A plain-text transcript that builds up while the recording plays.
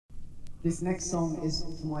This next song is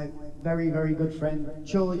for my very, very good friend,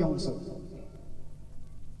 Cho Young-soo.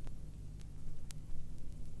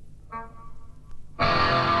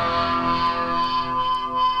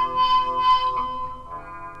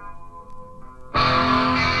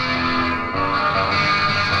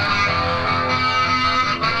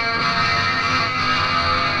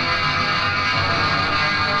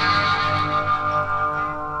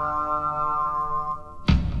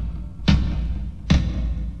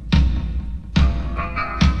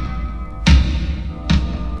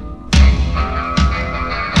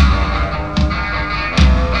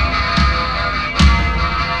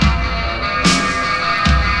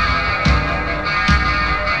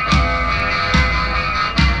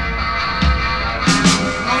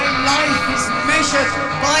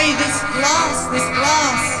 This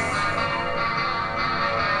glass,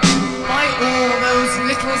 by all those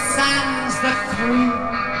little sands that through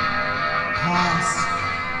pass.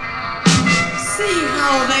 See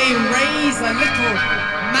how they raise a little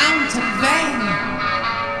mountain then,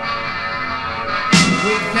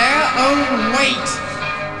 with their own weight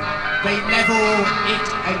they level it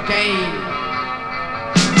again.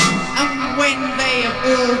 And when they have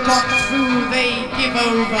all got through, they give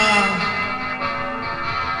over.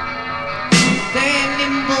 Their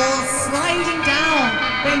nimble sliding down,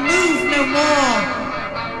 they move no more.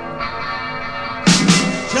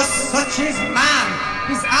 Just such is man,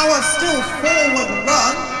 his hour still forward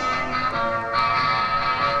run,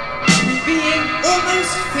 being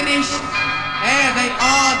almost finished ere they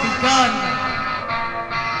are begun.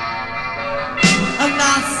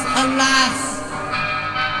 Alas, alas,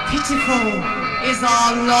 pitiful is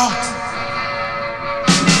our lot.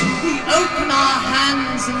 We open our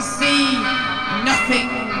hands and see nothing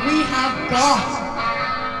we have got.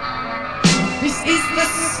 This is the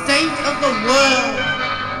state of the world.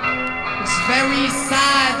 It's very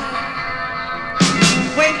sad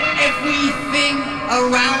when everything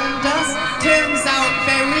around us turns out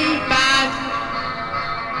very bad.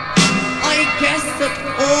 I guess that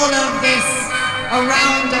all of this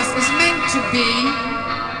around us is meant to be,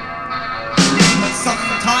 but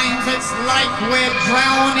sometimes it's like we're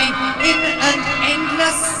drowning in an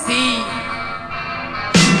endless sea.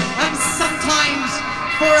 And sometimes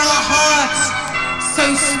for our hearts, so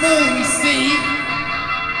small we see,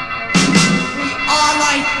 we are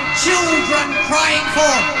like children crying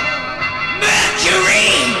for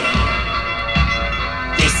Mercury.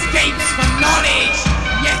 This gapes for knowledge,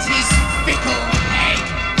 yet his fickle head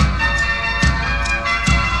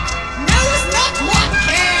knows not what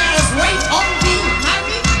cares wait on the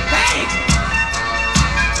marriage bed.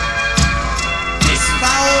 This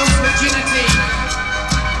fouls virginity,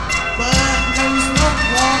 bird knows not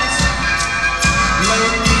what.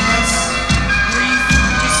 Loneliness, grief,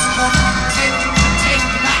 discontent, attend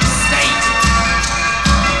that state.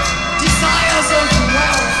 Desires of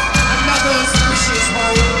wealth, another's wishes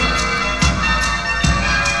hold.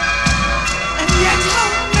 And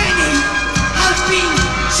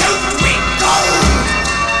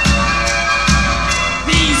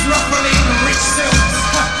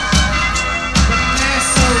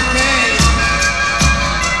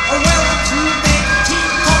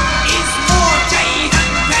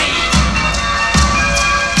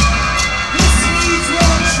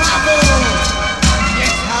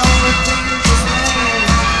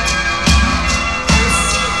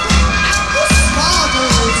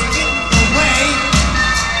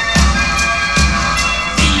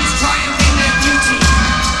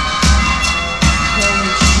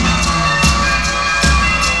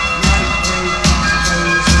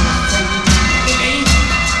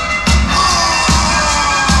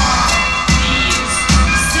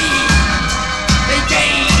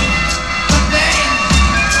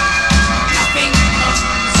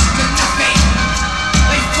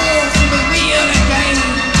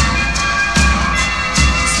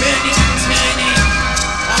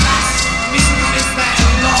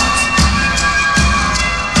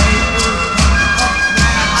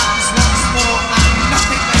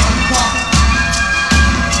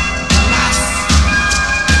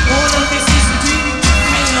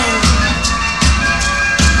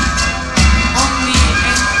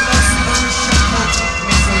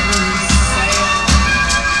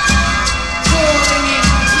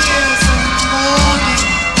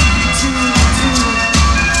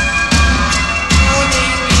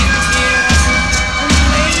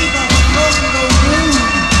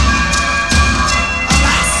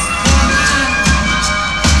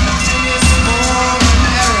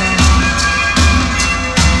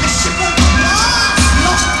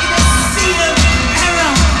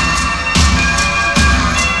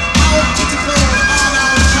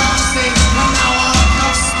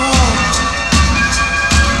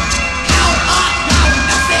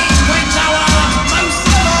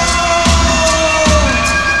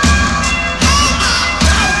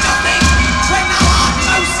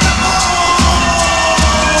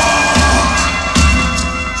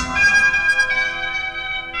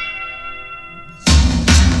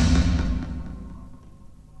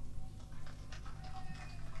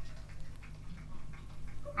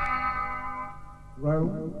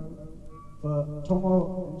Rome for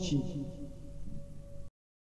Tomo and Chi.